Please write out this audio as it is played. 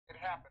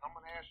happen. I'm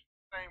going to ask you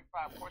the same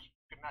 5 questions.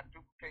 You cannot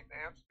duplicate the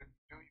answer. If you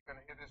do, you're going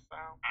to hear this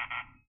sound.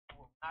 You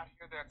will not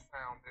hear that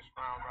sound this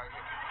round right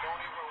here.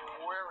 Don't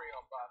even worry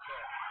about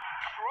that.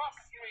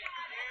 Trust me,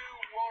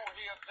 you won't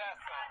hear that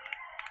sound.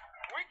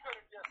 We could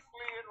have just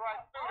slid right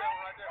through that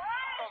right there.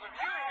 Because if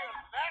you hear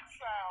that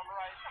sound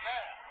right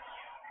there,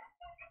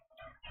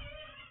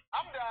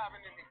 I'm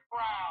diving in the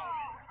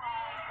crowd.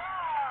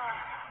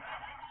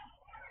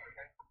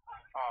 Okay.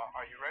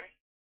 Are you ready?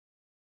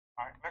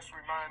 All right, let's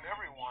remind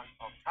everyone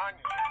of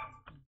Tanya's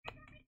answer.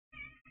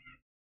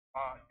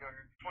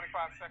 You're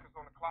 25 seconds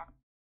on the clock.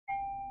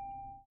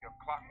 Your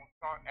clock will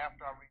start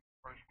after I read the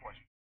first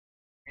question.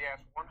 We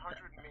asked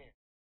 100 men,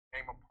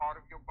 name a part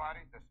of your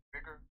body that's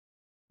bigger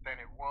than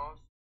it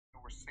was when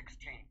you were 16.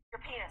 Your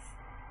penis.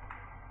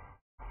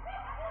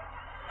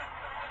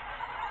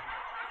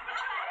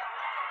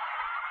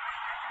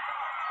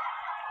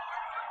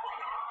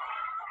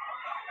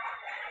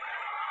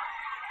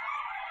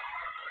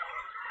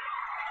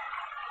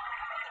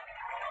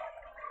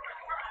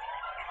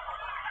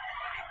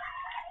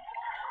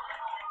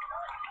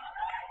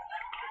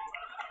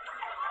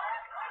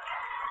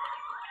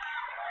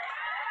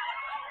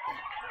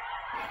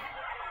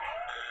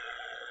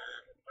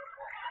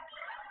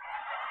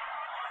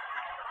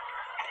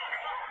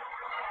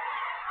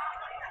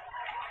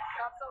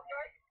 Not so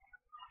good?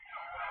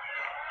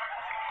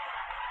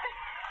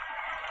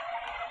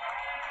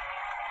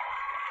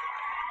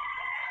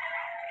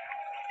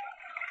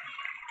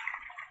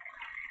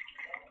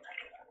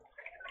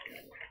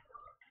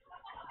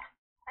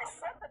 I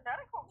said the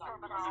medical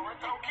terminology. I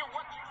don't care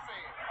what you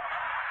said.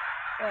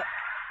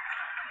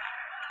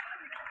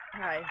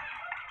 Hi. You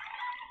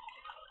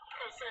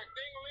could have said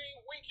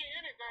ding-a-ling, winky,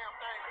 any damn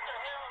thing. What the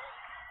hell?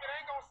 It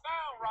ain't gonna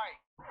sound right.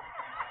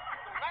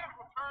 The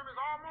medical term is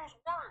almost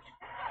worse.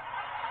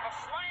 A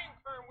slang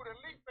term would at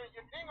least be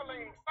your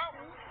ding-a-ling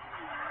something.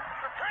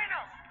 Your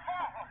penis!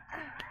 Oh.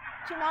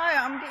 Tomorrow,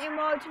 I'm getting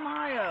more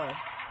tomorrow.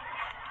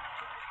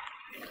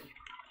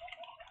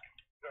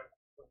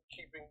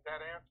 Keeping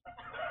that answer?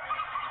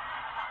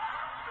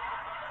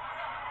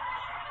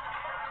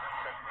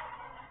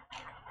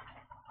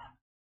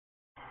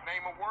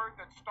 Name a word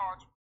that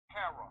starts with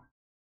para.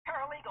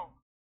 Paralegal.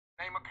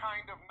 Name a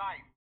kind of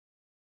knife.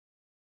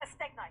 A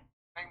steak knife.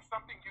 Name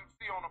something you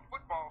see on a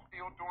football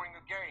field during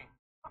a game.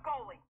 A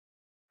goalie.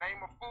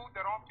 Name a food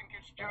that often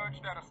gets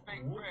judged at a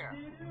state fair.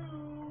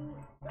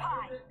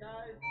 Pie.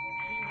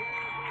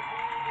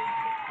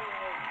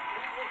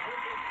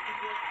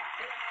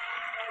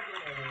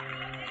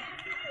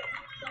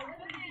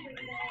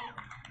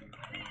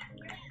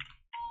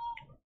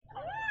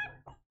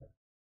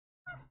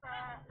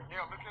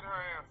 Yeah, look at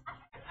her answer.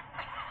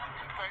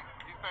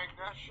 You think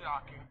that's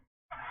shocking?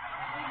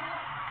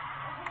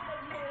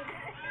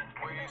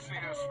 Where do you see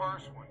this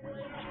first one?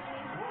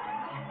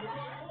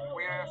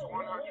 We asked 100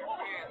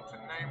 men to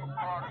name a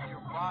part of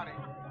your body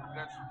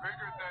that's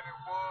bigger than it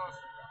was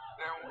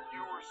than when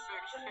you were 16.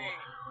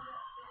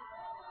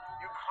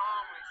 You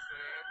calmly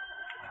said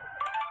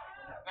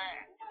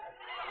that.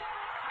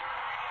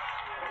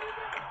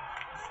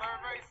 The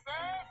survey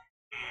says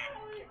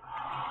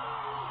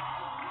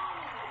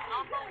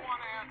number 1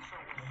 answer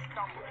was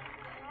stomach.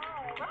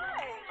 All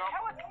right.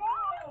 That was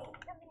close.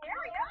 In the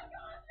area.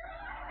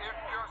 If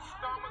your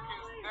stomach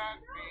is that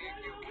big,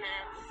 you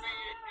can't see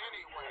it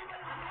anyway.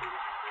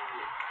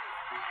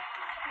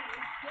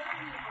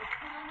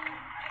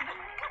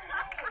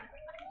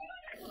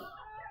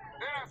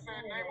 Then I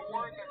said, name a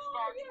word that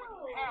starts with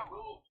para.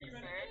 He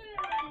said,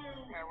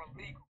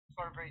 paralegal.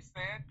 Survey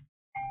said,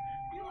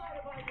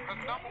 the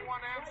number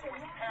 1 answer was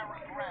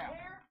paragraph.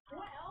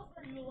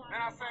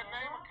 Then I said,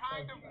 name a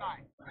kind of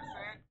knife. He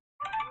said,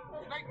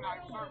 steak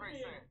knife.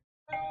 Survey said.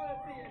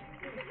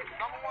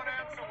 Number 1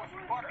 answer was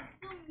butter.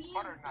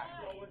 Butter knife.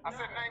 I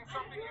said, name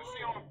something you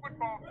see on a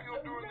football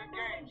field during a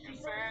game. You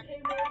said,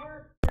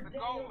 the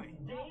goalie.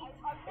 I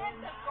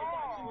meant the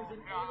goal.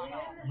 Yeah, I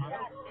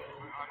know.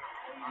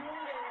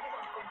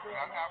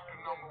 After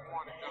number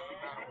 1, it doesn't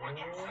matter what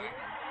you say.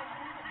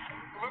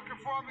 Looking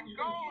for the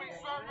goalie,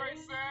 survey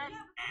says.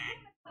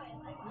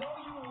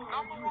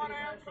 Number 1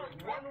 answer is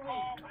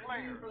football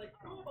player.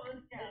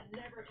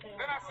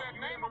 Then I said,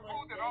 name a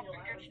food that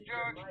often gets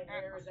judged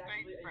at the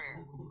state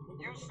fair.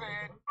 You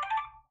said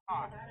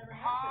pie.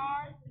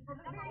 Pie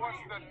was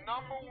the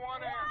number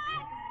 1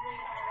 answer.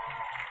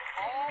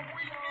 All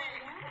we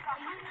need,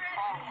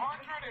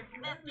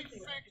 156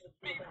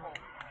 people.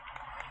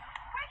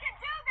 We can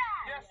do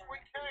that. Yes, we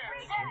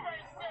can.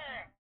 Survey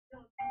said.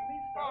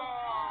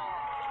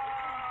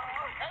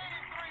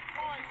 83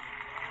 points.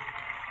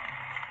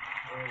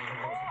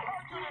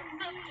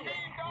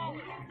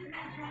 $415.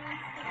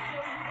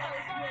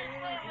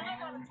 We're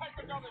gonna take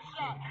another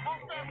shot on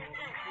Family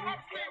Feud. I'm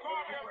Steve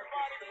Harvey,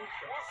 everybody.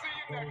 We'll see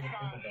you next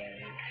time.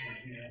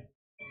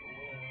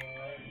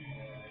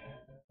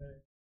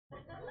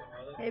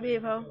 Hey,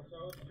 beautiful.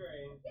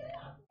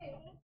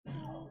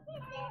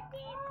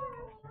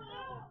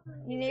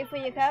 You need for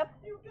your cup?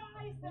 You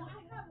guys, I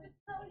have to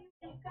tell you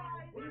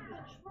guys, it's the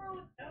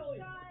truth, you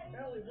guys.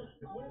 Ellie,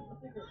 what is the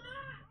secret?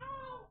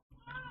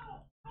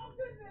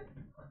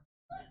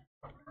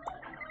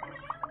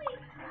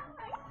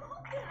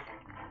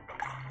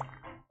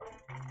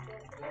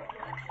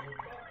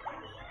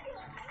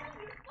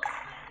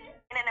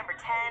 And at number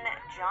 10,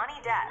 Johnny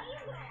Depp.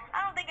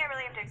 I don't think I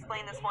really have to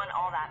explain this one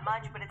all that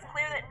much, but it's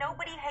clear that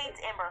nobody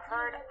hates Amber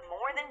Heard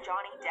more than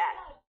Johnny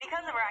Depp.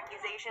 Because of her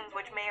accusations,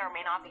 which may or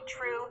may not be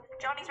true,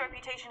 Johnny's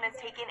reputation has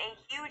taken a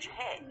huge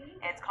hit,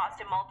 and it's cost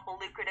him multiple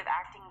lucrative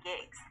acting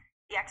gigs.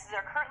 The exes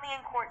are currently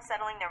in court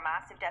settling their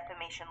massive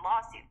defamation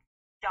lawsuit.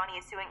 Johnny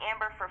is suing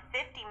Amber for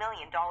 $50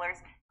 million,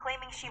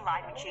 claiming she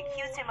lied when she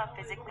accused him of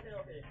physically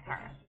her.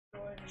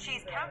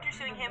 She's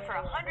countersuing him for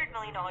 $100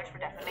 million for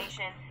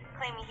defamation,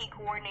 claiming he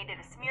coordinated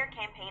a smear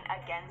campaign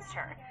against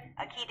her.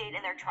 A key date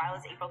in their trial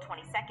is April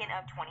 22nd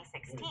of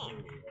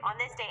 2016. On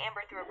this day,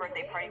 Amber threw a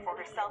birthday party for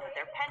herself at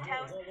their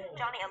penthouse.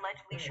 Johnny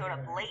allegedly showed up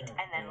late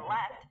and then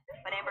left,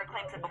 but Amber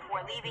claims that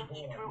before leaving,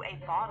 he threw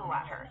a bottle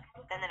at her.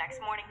 Then the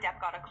next morning,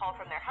 Depp got a call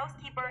from their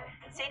housekeeper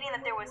stating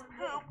that there was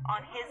poop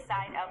on his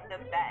side of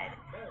the bed.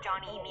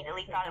 Johnny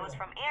immediately thought it was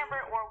from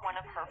Amber or one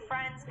of her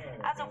friends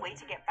as a way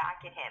to get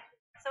back at him.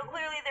 So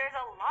clearly there's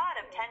a lot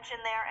of tension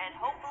there, and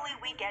hopefully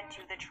we get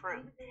to the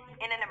truth.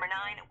 In at number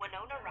 9,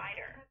 Winona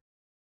Ryder.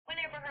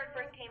 When Amber Heard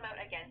first came out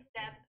against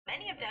Depp,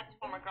 many of Depp's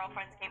former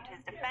girlfriends came to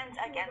his defense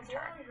against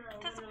her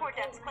to support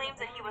Depp's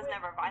claims that he was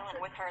never violent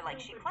with her like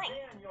she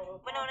claimed.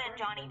 Winona and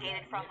Johnny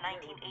dated from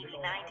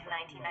 1989 to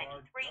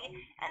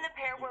 1993, and the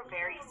pair were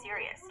very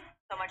serious,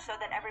 so much so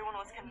that everyone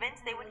was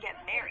convinced they would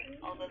get married,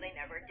 although they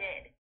never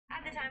did.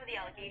 At the time of the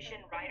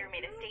allegation, Ryder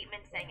made a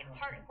statement saying in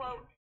part,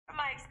 quote, "From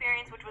my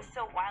experience, which was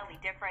so wildly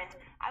different,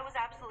 I was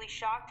absolutely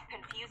shocked,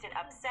 confused, and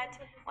upset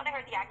when I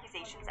heard the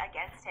accusations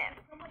against him.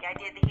 The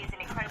idea that he is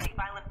an incredibly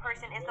violent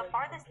person is the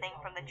farthest thing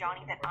from the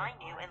Johnny that I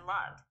knew and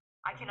loved.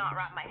 I cannot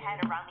wrap my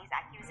head around these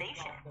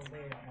accusations."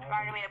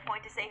 Ryder made a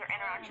point to say her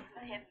interactions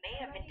with him may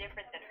have been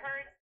different than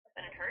hers,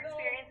 but in her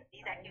experience,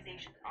 these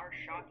accusations are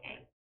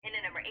shocking. And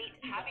at number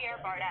 8,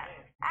 Javier Bardem.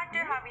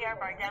 Actor Javier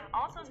Bardem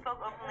also spoke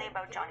openly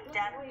about Johnny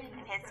Depp.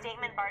 In his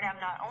statement, Bardem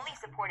not only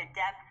supported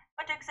Depp,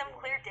 but took some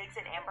clear digs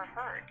at Amber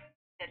Heard.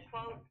 He said,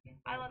 quote,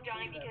 "I love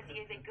Johnny because he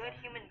is a good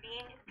human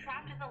being,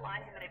 trapped in the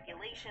lies and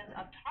manipulations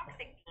of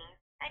toxic beings,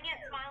 and yet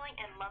smiling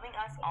and loving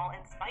us all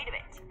in spite of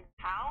it.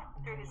 How?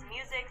 Through his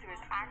music, through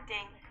his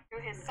acting,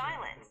 through his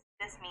silence.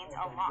 This means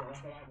a lot.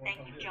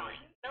 Thank you, Johnny.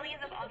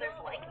 Millions of others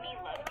like me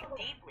love you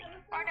deeply."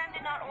 Bardem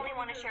did not only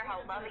want to share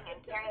how loving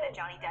and caring that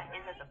Johnny Depp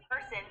is as a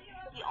person,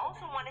 he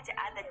also wanted to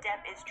add that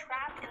Depp is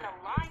trapped in the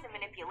lies and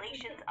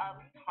manipulations of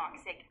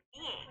toxic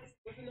beings.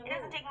 It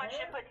doesn't take much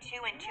to put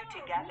 2 and 2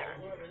 together.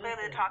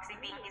 Clearly, the toxic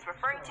being he's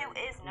referring to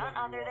is none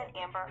other than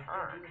Amber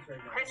Heard.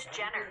 Kris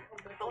Jenner.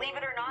 Believe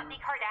it or not, the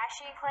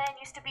Kardashian clan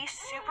used to be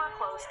super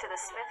close to the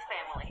Smith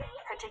family,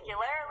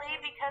 particularly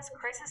because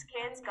Kris's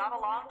kids got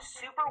along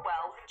super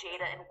well with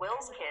Jada and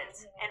Will's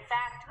kids. In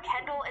fact,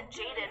 Kendall and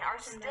Jaden are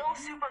still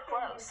super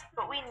close,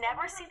 but we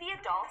never see the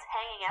adults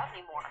hanging out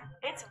anymore.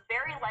 It's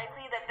very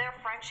likely that their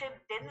friendship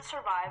didn't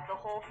survive the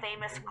whole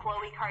famous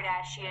Khloe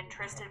Kardashian,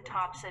 Tristan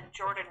Thompson,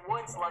 Jordan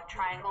Woods love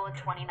triangle in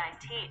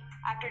 2019.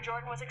 After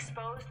Jordan was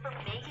exposed for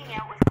making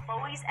out with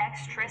Khloe's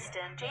ex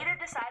Tristan, Jada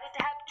decided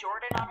to have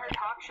Jordan on her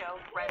talk show,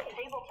 Red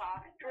Table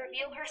Talk, to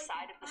reveal her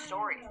side of the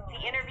story.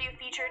 The interview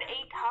featured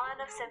a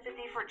ton of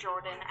sympathy for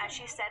Jordan as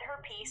she said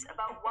her piece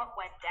about what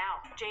went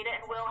down. Jada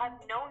and Will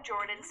have known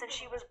Jordan since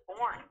she was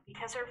born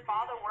because her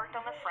father worked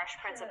on The Fresh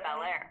Prince of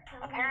Bel-Air.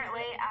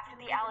 Apparently, after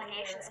the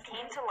allegations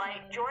came to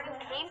light, Jordan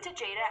came to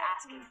Jada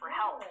asking for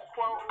help.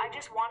 Quote, "I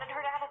just wanted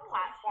her to have a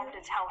platform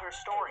to tell her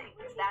story.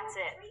 That's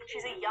it.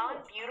 She's a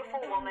young,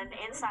 beautiful woman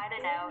inside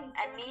and out,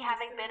 and me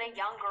having been a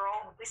young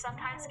girl, we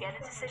sometimes get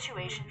into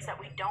situations that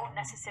we don't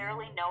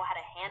necessarily know how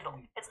to handle.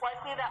 It's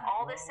likely that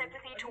all this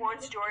sympathy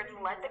towards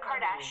Jordan led the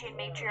Kardashian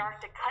matriarch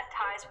to cut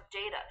ties with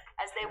Jada,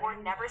 as they were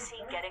never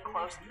seen getting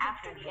close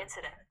after the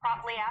incident.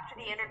 Promptly after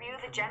the interview,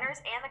 the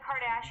Jenners and the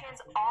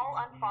Kardashians all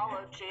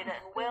unfollowed Jada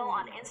and Will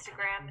on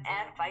Instagram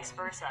and vice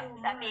versa.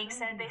 That being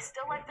said, they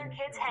still let their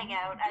kids hang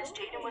out as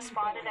Jada was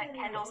spotted at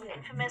Kendall's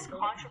infamous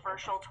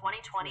controversial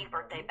 2020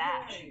 birthday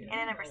bash. And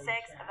at number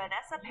 6,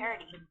 Vanessa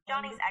Paradis.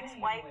 Johnny's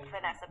ex-wife,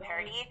 Vanessa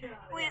Paradis,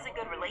 who he has a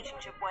good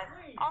relationship with,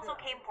 also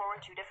came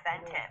forward to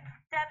defend him.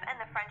 Depp and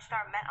the French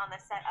star met on the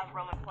set of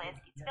Roman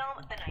Polanski's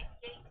film, The Night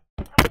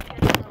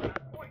Gate,